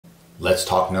Let's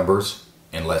talk numbers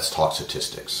and let's talk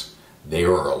statistics. They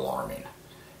are alarming.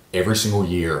 Every single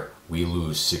year, we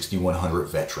lose 6,100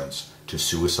 veterans to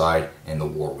suicide and the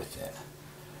war within.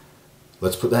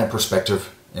 Let's put that in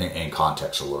perspective and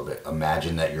context a little bit.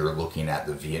 Imagine that you're looking at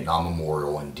the Vietnam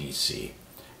Memorial in DC.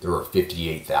 There are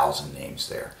 58,000 names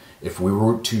there. If we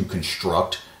were to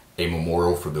construct a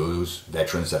memorial for those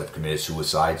veterans that have committed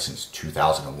suicide since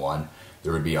 2001,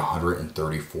 there would be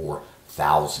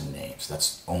 134,000 names.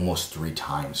 That's almost 3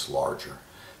 times larger.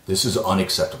 This is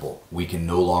unacceptable. We can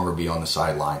no longer be on the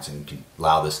sidelines and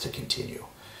allow this to continue.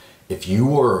 If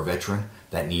you are a veteran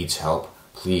that needs help,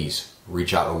 please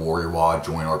reach out to WarriorWOD,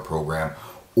 join our program,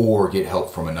 or get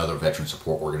help from another veteran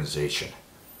support organization.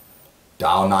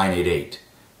 Dial 988.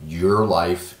 Your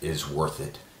life is worth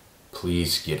it.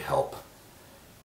 Please get help.